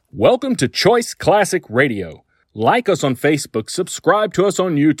Welcome to Choice Classic Radio. Like us on Facebook, subscribe to us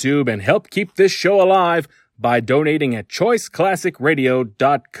on YouTube, and help keep this show alive by donating at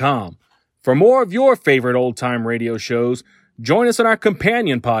choiceclassicradio.com. For more of your favorite old-time radio shows, join us on our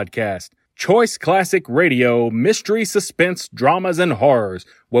companion podcast, Choice Classic Radio, Mystery, Suspense, Dramas, and Horrors,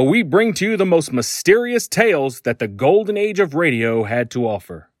 where we bring to you the most mysterious tales that the golden age of radio had to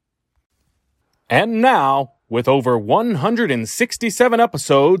offer. And now, with over 167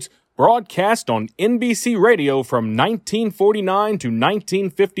 episodes broadcast on NBC Radio from 1949 to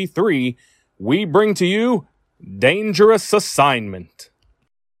 1953, we bring to you Dangerous Assignment.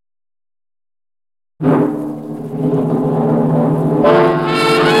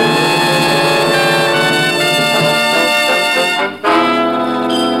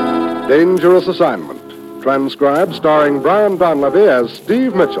 Dangerous Assignment, transcribed starring Brian Donlevy as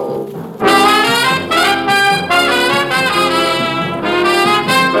Steve Mitchell.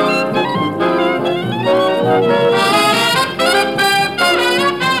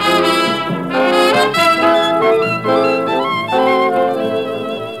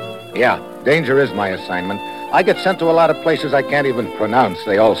 Yeah, danger is my assignment. I get sent to a lot of places I can't even pronounce.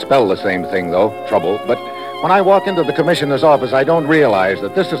 They all spell the same thing, though, trouble. But when I walk into the commissioner's office, I don't realize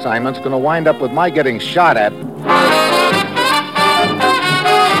that this assignment's going to wind up with my getting shot at.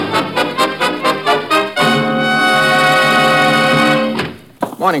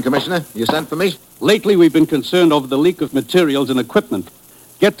 Morning, Commissioner. You sent for me? Lately, we've been concerned over the leak of materials and equipment.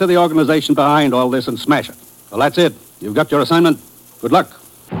 Get to the organization behind all this and smash it. Well, that's it. You've got your assignment. Good luck.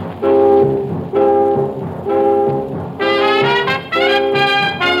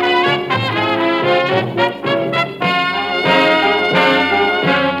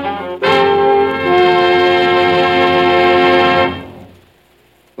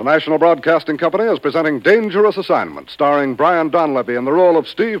 The National Broadcasting Company is presenting Dangerous Assignment, starring Brian Donlevy in the role of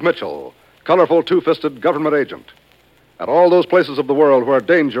Steve Mitchell, colorful two-fisted government agent. At all those places of the world where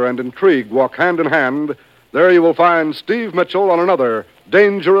danger and intrigue walk hand in hand, there you will find Steve Mitchell on another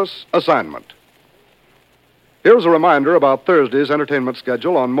Dangerous Assignment. Here's a reminder about Thursday's entertainment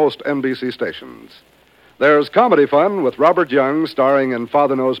schedule on most NBC stations. There's comedy fun with Robert Young starring in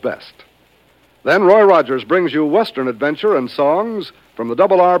Father Knows Best. Then Roy Rogers brings you Western adventure and songs from the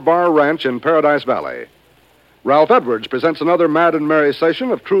Double R Bar Ranch in Paradise Valley. Ralph Edwards presents another mad and merry session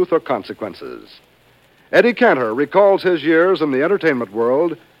of Truth or Consequences. Eddie Cantor recalls his years in the entertainment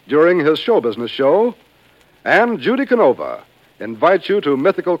world during his show business show. And Judy Canova invites you to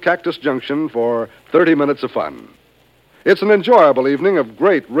mythical Cactus Junction for 30 minutes of fun. It's an enjoyable evening of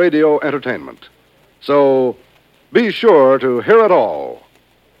great radio entertainment. So be sure to hear it all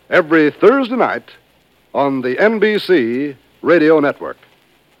every Thursday night on the NBC Radio Network.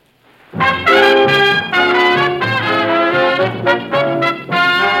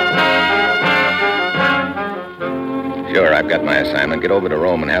 Sure, I've got my assignment. Get over to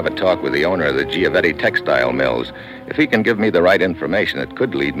Rome and have a talk with the owner of the Giavetti textile mills. If he can give me the right information, it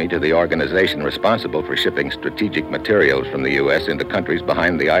could lead me to the organization responsible for shipping strategic materials from the U.S. into countries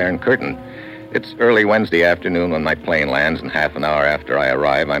behind the Iron Curtain. It's early Wednesday afternoon when my plane lands, and half an hour after I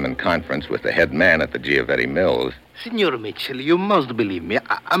arrive, I'm in conference with the head man at the Giavetti mills. Senor Mitchell, you must believe me.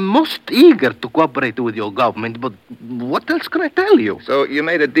 I'm most eager to cooperate with your government, but what else can I tell you? So you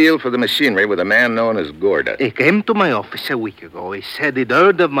made a deal for the machinery with a man known as Gorda. He came to my office a week ago. He said he'd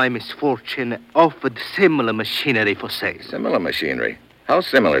heard of my misfortune, offered similar machinery for sale. Similar machinery? How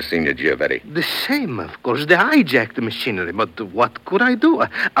similar, Senor Giavetti? The same, of course. They hijacked the machinery, but what could I do?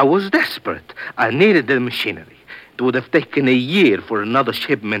 I was desperate. I needed the machinery. It would have taken a year for another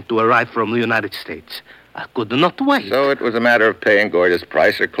shipment to arrive from the United States. I could not wait. So it was a matter of paying Gorda's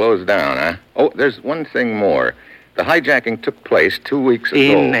price or close down, huh? Oh, there's one thing more. The hijacking took place 2 weeks ago.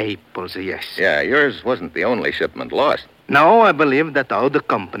 In Naples, yes. Yeah, yours wasn't the only shipment lost. No, I believe that other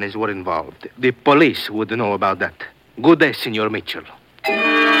companies were involved. The police would know about that. Good day, Senor Mitchell.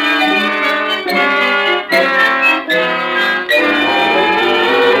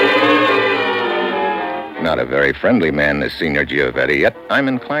 Not a very friendly man, this Senor Giavetti, yet I'm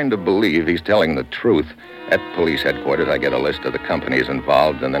inclined to believe he's telling the truth. At police headquarters, I get a list of the companies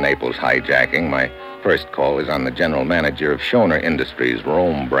involved in the Naples hijacking. My first call is on the general manager of Schoner Industries,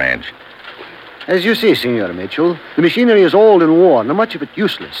 Rome branch. As you see, Senor Mitchell, the machinery is old and worn, and much of it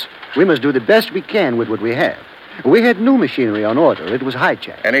useless. We must do the best we can with what we have. We had new machinery on order. It was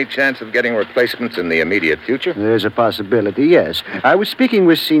hijacked. Any chance of getting replacements in the immediate future? There's a possibility, yes. I was speaking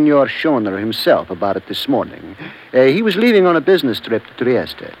with Senor Schoner himself about it this morning. He was leaving on a business trip to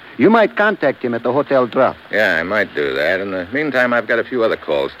Trieste. You might contact him at the Hotel Drop. Yeah, I might do that. In the meantime, I've got a few other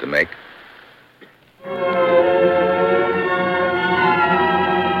calls to make.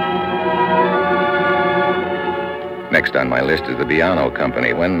 Next on my list is the Biano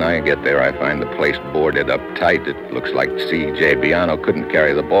Company. When I get there, I find the place boarded up tight. It looks like C.J. Biano couldn't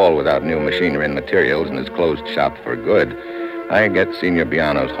carry the ball without new machinery and materials and has closed shop for good. I get Senor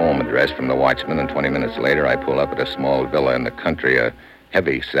Biano's home address from the watchman, and 20 minutes later, I pull up at a small villa in the country. A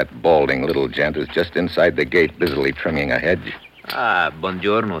heavy-set, balding little gent is just inside the gate, busily trimming a hedge. Ah,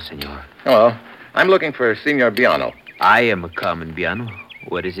 buongiorno, senor. Hello. I'm looking for Senor Biano. I am Carmen Biano.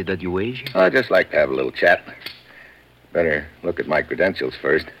 What is it that you wish? I'd just like to have a little chat. Better look at my credentials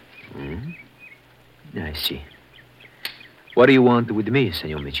first. I see. What do you want with me,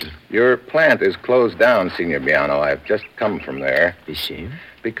 Senor Mitchell? Your plant is closed down, Senor Biano. I've just come from there. The same?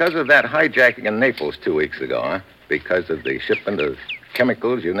 Because of that hijacking in Naples 2 weeks ago, huh? Because of the shipment of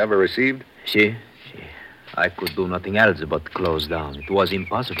chemicals you never received? See. I could do nothing else but close down. It was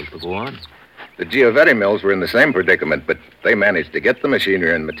impossible to go on. The Giovetti mills were in the same predicament, but they managed to get the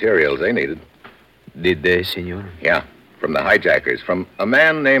machinery and materials they needed. Did they, senor? Yeah, from the hijackers, from a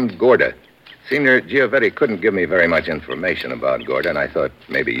man named Gorda. Senor Giovetti couldn't give me very much information about Gorda, and I thought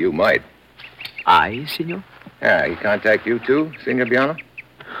maybe you might. I, senor? Yeah, he contact you too, Senor Biano?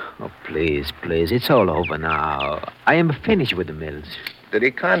 Oh, please. It's all over now. I am finished with the mills. Did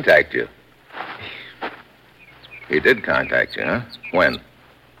he contact you? He did contact you, huh? When?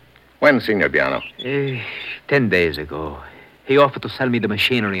 When, Senor Biano? 10 days ago. He offered to sell me the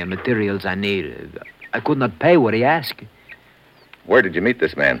machinery and materials I needed. I could not pay what he asked. Where did you meet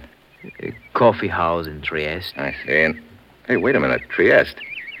this man? A coffee house in Trieste. I see. And, hey, wait a minute. Trieste.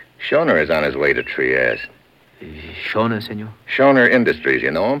 Schoner is on his way to Trieste. Schoner, senor? Schoner Industries,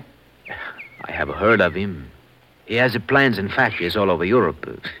 you know him? I have heard of him. He has plants and factories all over Europe.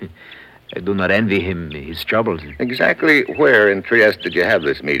 I do not envy him his troubles. Exactly where in Trieste did you have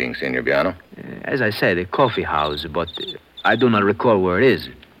this meeting, Senor Biano? As I said, a coffee house, but I do not recall where it is.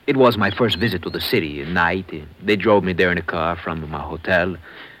 It was my first visit to the city at night. They drove me there in a car from my hotel.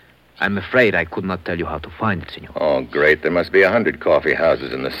 I'm afraid I could not tell you how to find it, senor. Oh, great. There must be 100 coffee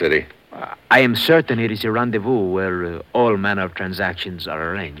houses in the city. I am certain it is a rendezvous where all manner of transactions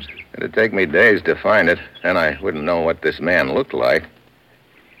are arranged. It'd take me days to find it, and I wouldn't know what this man looked like.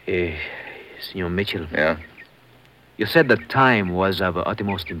 Senor Mitchell. Yeah? You said that time was of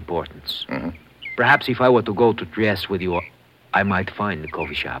utmost importance. Mm-hmm. Perhaps if I were to go to Trieste with you, I might find the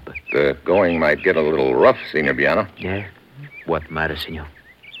coffee shop. The going might get a little rough, Senor Biano. Yeah? What matter, senor?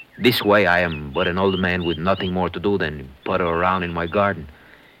 This way I am but an old man with nothing more to do than putter around in my garden.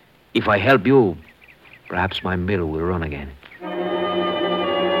 If I help you, perhaps my mill will run again.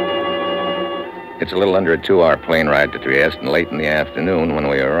 It's a little under a 2-hour plane ride to Trieste, and late in the afternoon when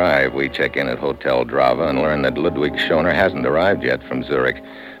we arrive, we check in at Hotel Drava and learn that Ludwig Schoner hasn't arrived yet from Zurich.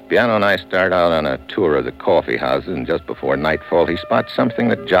 Biano and I start out on a tour of the coffee houses, and just before nightfall, he spots something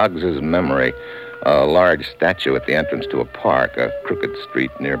that jogs his memory. A large statue at the entrance to a park, a crooked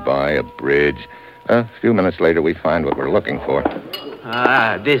street nearby, a bridge. A few minutes later, we find what we're looking for.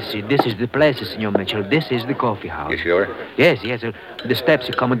 This is the place, Senor Mitchell. This is the coffee house. You sure? Yes. The steps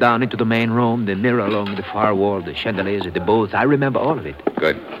are coming down into the main room, the mirror along the far wall, the chandeliers at the booth. I remember all of it.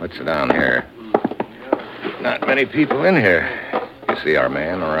 Good. Let's sit down here. Not many people in here. You see our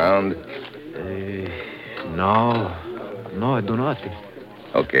man around? No, I do not.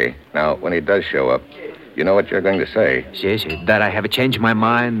 Okay. Now, when he does show up, you know what you're going to say? Yes, that I have changed my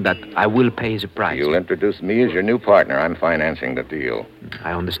mind, that I will pay his price. You'll introduce me as your new partner. I'm financing the deal.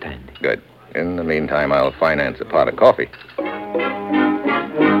 I understand. Good. In the meantime, I'll finance a pot of coffee.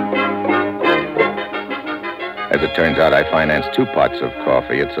 As it turns out, I financed 2 pots of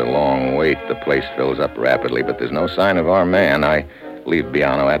coffee. It's a long wait. The place fills up rapidly, but there's no sign of our man. I leave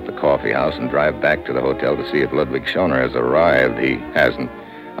Biano at the coffee house and drive back to the hotel to see if Ludwig Schoner has arrived. He hasn't.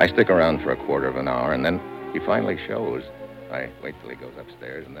 I stick around for a quarter of an hour, and then he finally shows. I wait till he goes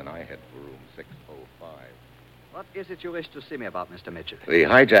upstairs, and then I head for room 605. What is it you wish to see me about, Mr. Mitchell? The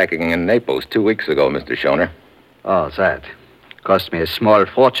hijacking in Naples 2 weeks ago, Mr. Schoner. Oh, that. Cost me a small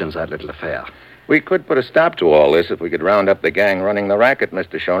fortune, that little affair. We could put a stop to all this if we could round up the gang running the racket,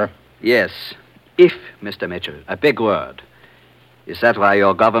 Mr. Schoner. Yes. If, Mr. Mitchell. A big word. Is that why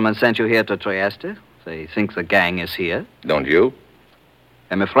your government sent you here to Trieste? They think the gang is here? Don't you?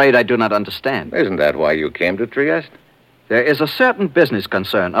 I'm afraid I do not understand. Isn't that why you came to Trieste? There is a certain business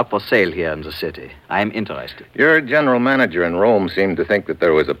concern up for sale here in the city. I'm interested. Your general manager in Rome seemed to think that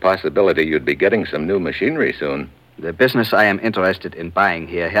there was a possibility you'd be getting some new machinery soon. The business I am interested in buying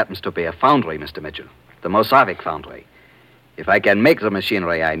here happens to be a foundry, Mr. Mitchell. The Mosaic foundry. If I can make the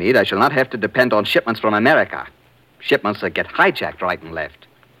machinery I need, I shall not have to depend on shipments from America. Shipments that get hijacked right and left.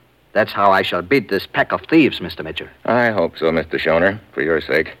 That's how I shall beat this pack of thieves, Mr. Mitchell. I hope so, Mr. Schoner, for your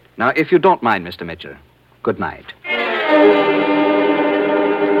sake. Now, if you don't mind, Mr. Mitchell, good night.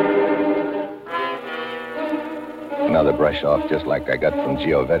 another brush off just like I got from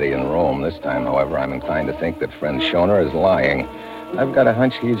Giovetti in Rome. This time, however, I'm inclined to think that friend Schoner is lying. I've got a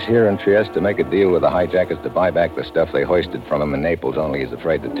hunch he's here in Trieste to make a deal with the hijackers to buy back the stuff they hoisted from him in Naples, only he's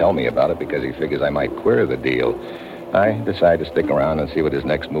afraid to tell me about it because he figures I might queer the deal. I decide to stick around and see what his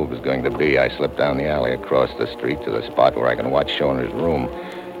next move is going to be. I slip down the alley across the street to the spot where I can watch Schoner's room.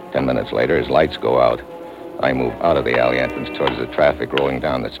 10 minutes later, his lights go out. I move out of the alley entrance towards the traffic rolling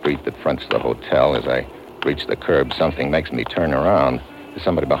down the street that fronts the hotel. As I reach the curb, something makes me turn around. There's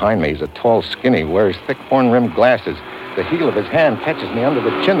somebody behind me. He's a tall, skinny, wears thick horn-rimmed glasses. The heel of his hand catches me under the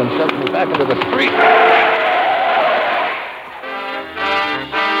chin and shoves me back into the street.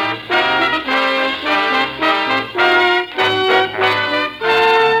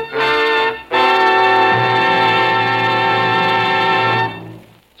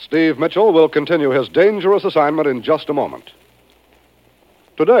 Steve Mitchell will continue his dangerous assignment in just a moment.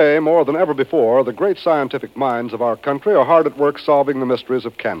 Today, more than ever before, the great scientific minds of our country are hard at work solving the mysteries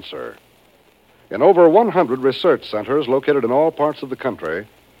of cancer. In over 100 research centers located in all parts of the country,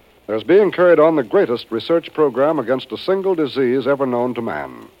 there's being carried on the greatest research program against a single disease ever known to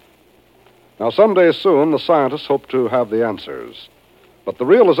man. Now, someday soon, the scientists hope to have the answers. But the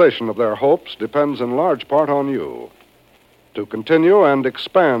realization of their hopes depends in large part on you. To continue and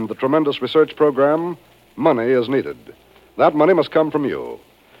expand the tremendous research program, money is needed. That money must come from you.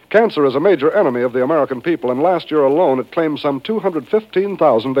 Cancer is a major enemy of the American people, and last year alone it claimed some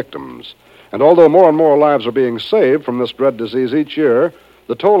 215,000 victims. And although more and more lives are being saved from this dread disease each year,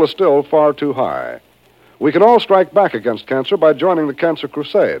 the toll is still far too high. We can all strike back against cancer by joining the Cancer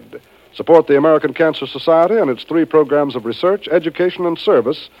Crusade. Support the American Cancer Society and its 3 programs of research, education, and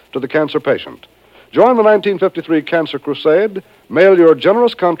service to the cancer patient. Join the 1953 Cancer Crusade. Mail your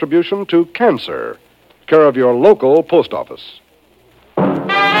generous contribution to Cancer, care of your local post office.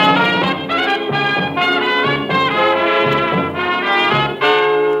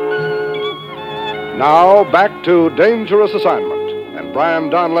 Now, back to Dangerous Assignment, and Brian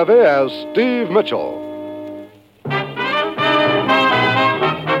Donlevy as Steve Mitchell.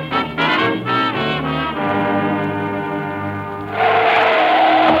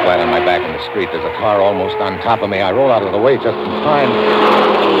 Flat on my back in the street. There's a car almost on top of me. I roll out of the way just in time.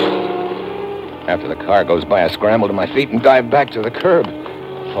 After the car goes by, I scramble to my feet and dive back to the curb.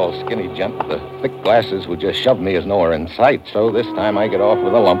 The tall, skinny gent with the thick glasses who just shoved me is nowhere in sight, so this time I get off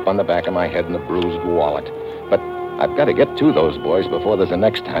with a lump on the back of my head and a bruised wallet. But I've got to get to those boys before there's a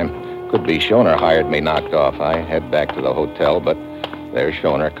next time. Could be Schoner hired me knocked off. I head back to the hotel, but there's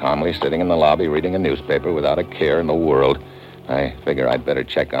Schoner calmly sitting in the lobby reading a newspaper without a care in the world. I figure I'd better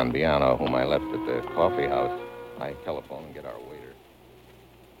check on Biano, whom I left at the coffee house. I telephone and get our waiter.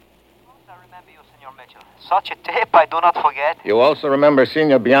 I remember you, Senor Mitchell. Such a tip I do not forget. You also remember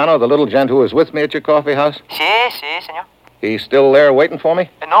Senor Biano, the little gent who was with me at your coffee house? Si, senor. He's still there waiting for me?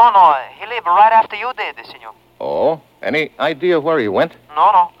 No, he left right after you did, senor. Oh? Any idea where he went?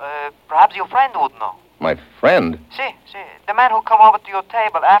 No. Perhaps your friend would know. My friend? Si. The man who come over to your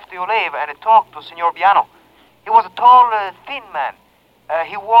table after you leave and talked to Senor Biano. He was a tall, thin man.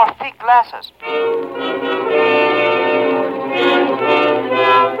 He wore thick glasses.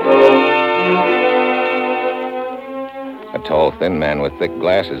 A tall, thin man with thick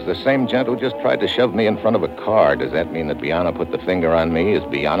glasses. The same gent who just tried to shove me in front of a car. Does that mean that Biano put the finger on me? Is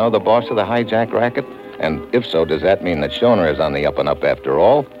Biano the boss of the hijack racket? And if so, does that mean that Schoner is on the up and up after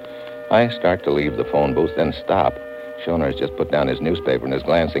all? I start to leave the phone booth, then stop. Schoner has just put down his newspaper and is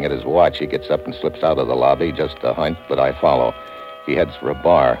glancing at his watch. He gets up and slips out of the lobby, just a hint, but I follow. He heads for a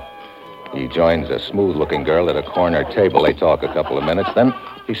bar. He joins a smooth-looking girl at a corner table. They talk a couple of minutes. Then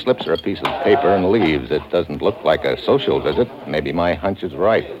he slips her a piece of paper and leaves. It doesn't look like a social visit. Maybe my hunch is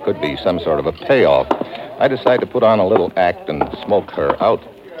right. Could be some sort of a payoff. I decide to put on a little act and smoke her out.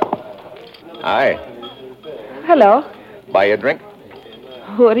 Hi. Hello. Buy a drink?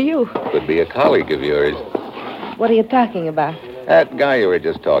 Who are you? Could be a colleague of yours. What are you talking about? That guy you were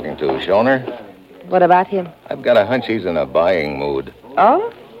just talking to, Schoner. What about him? I've got a hunch he's in a buying mood.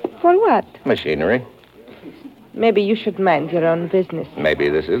 Oh? For what? Machinery. Maybe you should mind your own business. Maybe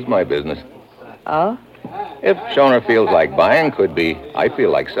this is my business. Oh? If Schoner feels like buying, could be I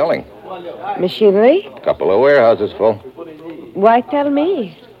feel like selling. Machinery? Couple of warehouses full. Why tell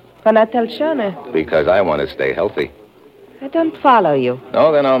me? Why not tell Schoner? Because I want to stay healthy. I don't follow you.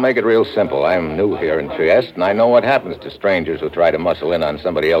 No, then I'll make it real simple. I'm new here in Trieste, and I know what happens to strangers who try to muscle in on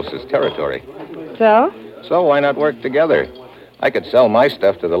somebody else's territory. So? So why not work together? I could sell my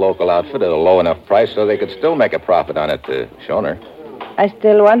stuff to the local outfit at a low enough price so they could still make a profit on it to Schoner. I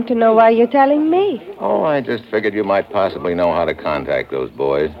still want to know why you're telling me. Oh, I just figured you might possibly know how to contact those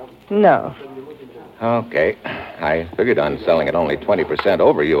boys. No. Okay. I figured on selling it only 20%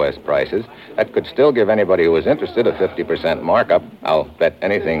 over U.S. prices. That could still give anybody who was interested a 50% markup. I'll bet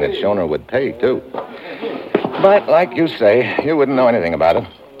anything that Schoner would pay, too. But like you say, you wouldn't know anything about it.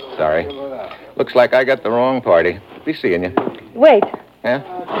 Sorry. Looks like I got the wrong party. Be seeing you. Wait. Yeah?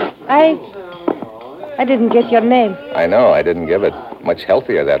 I didn't get your name. I know. I didn't give it. Much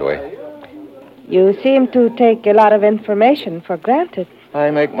healthier that way. You seem to take a lot of information for granted.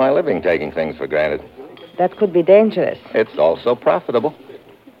 I make my living taking things for granted. That could be dangerous. It's also profitable.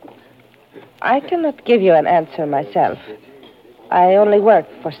 I cannot give you an answer myself. I only work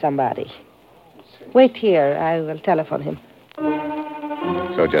for somebody. Wait here. I will telephone him.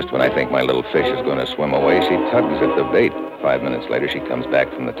 So just when I think my little fish is going to swim away, she tugs at the bait. 5 minutes later, she comes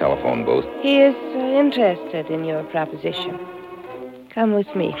back from the telephone booth. He is interested in your proposition. Come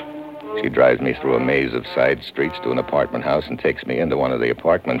with me. She drives me through a maze of side streets to an apartment house and takes me into one of the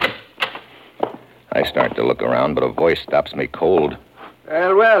apartments. I start to look around, but a voice stops me cold.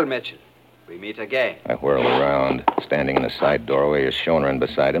 Well, Mitchell. We meet again. I whirl around. Standing in the side doorway is Schoner, and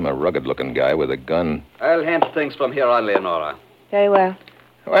beside him, a rugged-looking guy with a gun. I'll handle things from here on, Leonora. Very well.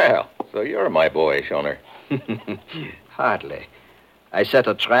 Well, so you're my boy, Schoner. Hardly. I set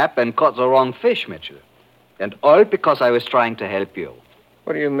a trap and caught the wrong fish, Mitchell. And all because I was trying to help you.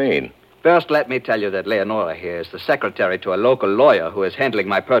 What do you mean? First, let me tell you that Leonora here is the secretary to a local lawyer who is handling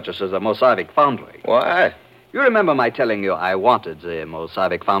my purchases of Mosavik Foundry. Why? You remember my telling you I wanted the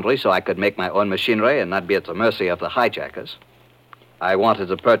Mosavik Foundry so I could make my own machinery and not be at the mercy of the hijackers. I wanted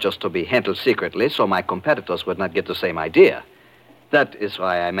the purchase to be handled secretly so my competitors would not get the same idea. That is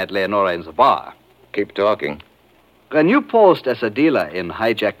why I met Leonora in the bar. Keep talking. When you posed as a dealer in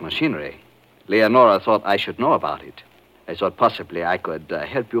hijacked machinery, Leonora thought I should know about it. I thought possibly I could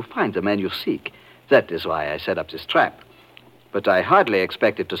help you find the man you seek. That is why I set up this trap. But I hardly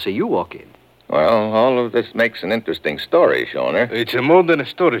expected to see you walk in. Well, all of this makes an interesting story, Schoner. It's more than a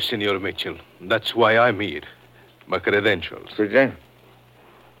story, Senor Mitchell. That's why I'm here. My credentials. Sergeant?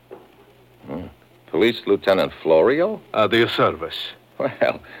 Police Lieutenant Florio? At your service.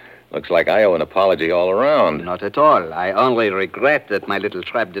 Well, looks like I owe an apology all around. Not at all. I only regret that my little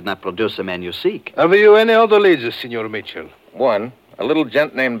trap did not produce the man you seek. Have you any other leads, Senor Mitchell? One. A little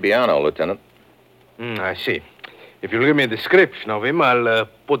gent named Biano, Lieutenant. I see. If you'll give me a description of him, I'll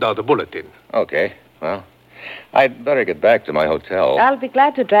put out a bulletin. Okay. Well, I'd better get back to my hotel. I'll be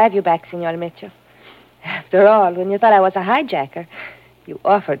glad to drive you back, Senor Mitchell. After all, when you thought I was a hijacker, you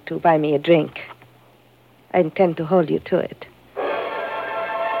offered to buy me a drink. I intend to hold you to it.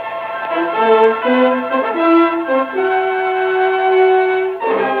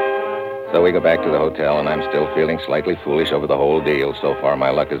 So we go back to the hotel, and I'm still feeling slightly foolish over the whole deal. So far, my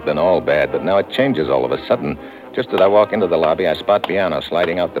luck has been all bad, but now it changes all of a sudden. Just as I walk into the lobby, I spot Biano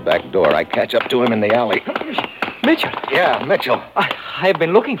sliding out the back door. I catch up to him in the alley. Mitchell. Yeah, Mitchell. I have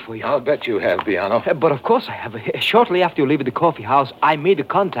been looking for you. I'll bet you have, Biano. But of course I have. Shortly after you leave the coffee house, I made a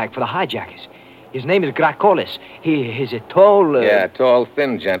contact for the hijackers. His name is Gracolis. He's a tall... Yeah, tall,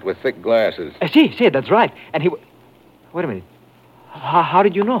 thin gent with thick glasses. See, that's right. And he... Wait a minute. How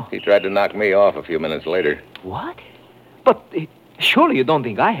did you know? He tried to knock me off a few minutes later. What? But surely you don't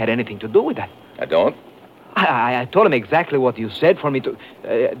think I had anything to do with that. I don't? I told him exactly what you said for me to...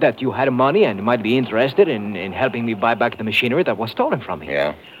 that you had money and might be interested in helping me buy back the machinery that was stolen from me.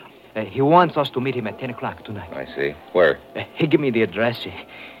 Yeah? He wants us to meet him at 10 o'clock tonight. I see. Where? He gave me the address.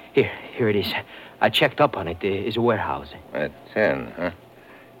 Here it is. I checked up on it. It's a warehouse. At 10, huh?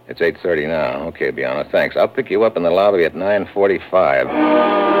 It's 8:30 now. Okay, Biano, thanks. I'll pick you up in the lobby at 9:45.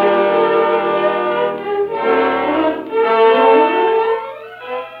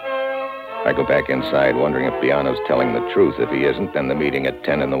 I go back inside, wondering if Biano's telling the truth. If he isn't, then the meeting at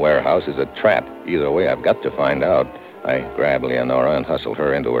 10 in the warehouse is a trap. Either way, I've got to find out. I grab Leonora and hustle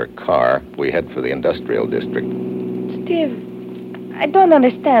her into her car. We head for the industrial district. Steve, I don't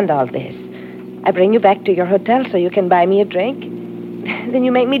understand all this. I bring you back to your hotel so you can buy me a drink. Then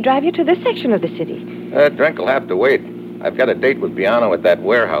you make me drive you to this section of the city. Drink will have to wait. I've got a date with Biano at that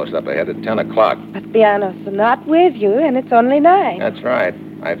warehouse up ahead at 10 o'clock. But Biano's not with you, and it's only 9. That's right.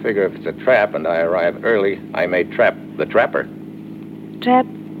 I figure if it's a trap and I arrive early, I may trap the trapper.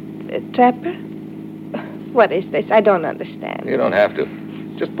 Trapper? What is this? I don't understand. You don't have to.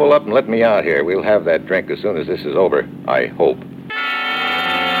 Just pull up and let me out here. We'll have that drink as soon as this is over. I hope.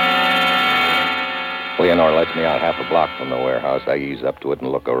 Leonora lets me out half a block from the warehouse. I ease up to it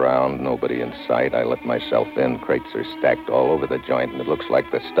and look around. Nobody in sight. I let myself in. Crates are stacked all over the joint, and it looks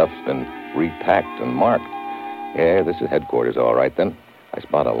like the stuff's been repacked and marked. Yeah, this is headquarters, all right, then. I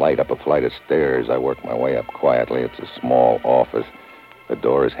spot a light up a flight of stairs. I work my way up quietly. It's a small office. The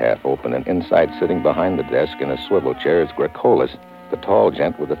door is half open, and inside, sitting behind the desk in a swivel chair, is Gracolis, the tall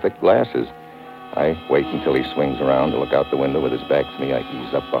gent with the thick glasses. I wait until he swings around to look out the window with his back to me. I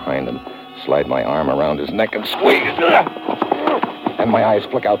ease up behind him, slide my arm around his neck, and squeeze. And my eyes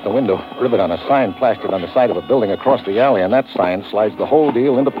flick out the window, rivet on a sign plastered on the side of a building across the alley, and that sign slides the whole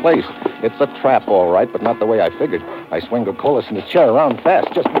deal into place. It's a trap, all right, but not the way I figured. I swing Gracolis in his chair around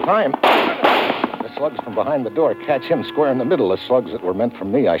fast, just in time. The slugs from behind the door catch him square in the middle, the slugs that were meant for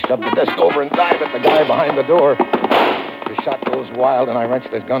me. I shove the desk over and dive at the guy behind the door. The shot goes wild, and I wrench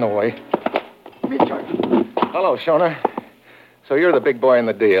the gun away. Hello, Shona. So you're the big boy in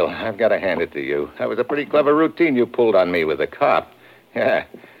the deal. I've got to hand it to you. That was a pretty clever routine you pulled on me with the cop. Yeah,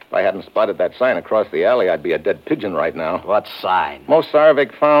 if I hadn't spotted that sign across the alley, I'd be a dead pigeon right now. What sign?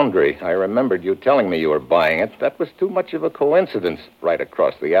 Mosarvik Foundry. I remembered you telling me you were buying it. That was too much of a coincidence, right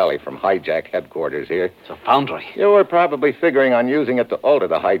across the alley from hijack headquarters here. It's a foundry. You were probably figuring on using it to alter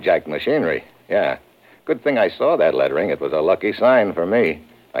the hijacked machinery. Yeah. Good thing I saw that lettering. It was a lucky sign for me.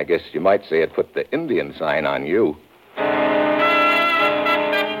 I guess you might say it put the Indian sign on you.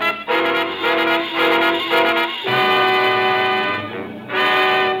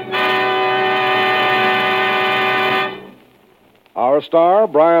 Our star,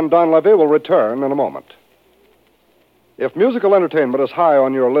 Brian Donlevy, will return in a moment. If musical entertainment is high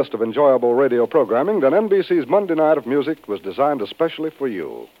on your list of enjoyable radio programming, then NBC's Monday Night of Music was designed especially for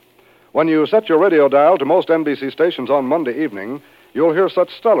you. When you set your radio dial to most NBC stations on Monday evening, you'll hear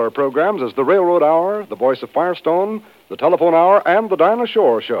such stellar programs as The Railroad Hour, The Voice of Firestone, The Telephone Hour, and The Dinah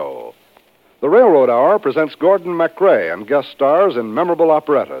Shore Show. The Railroad Hour presents Gordon MacRae and guest stars in memorable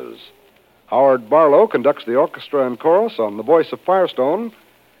operettas. Howard Barlow conducts the orchestra and chorus on The Voice of Firestone,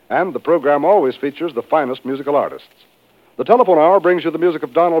 and the program always features the finest musical artists. The Telephone Hour brings you the music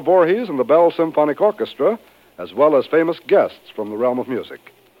of Donald Voorhees and the Bell Symphonic Orchestra, as well as famous guests from the realm of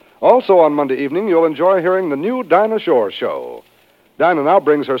music. Also on Monday evening, you'll enjoy hearing the new Dinah Shore Show. Dinah now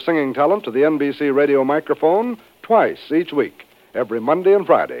brings her singing talent to the NBC radio microphone twice each week, every Monday and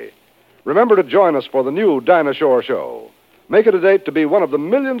Friday. Remember to join us for the new Dinah Shore Show. Make it a date to be one of the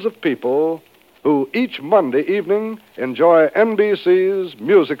millions of people who each Monday evening enjoy NBC's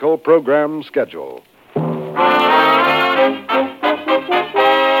musical program schedule.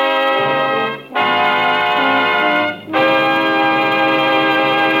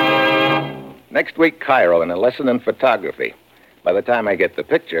 Next week, Cairo, and a lesson in photography. By the time I get the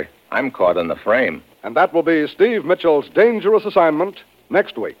picture, I'm caught in the frame. And that will be Steve Mitchell's dangerous assignment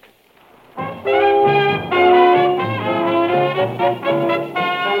next week.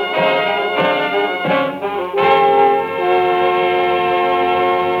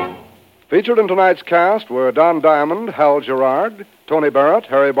 Featured in tonight's cast were Don Diamond, Hal Gerard, Tony Barrett,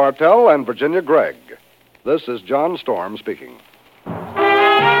 Harry Bartell, and Virginia Gregg. This is John Storm speaking.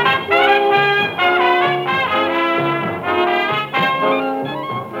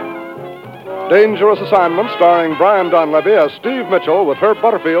 Dangerous Assignment, starring Brian Donlevy as Steve Mitchell with Herb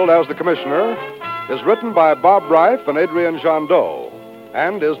Butterfield as the commissioner, is written by Bob Reif and Adrian Jandot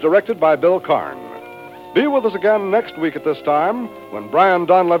and is directed by Bill Karn. Be with us again next week at this time when Brian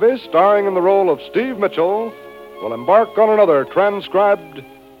Donlevy, starring in the role of Steve Mitchell, will embark on another transcribed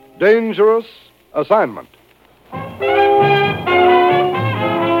Dangerous Assignment.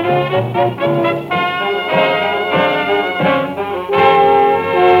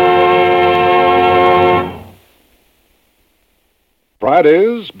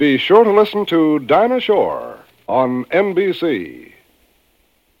 Fridays, be sure to listen to Dinah Shore on NBC.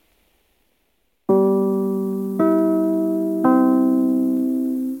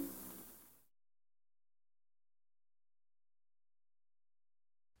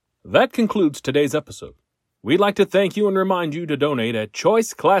 That concludes today's episode. We'd like to thank you and remind you to donate at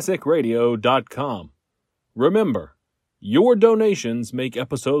choiceclassicradio.com. Remember, your donations make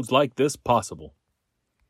episodes like this possible.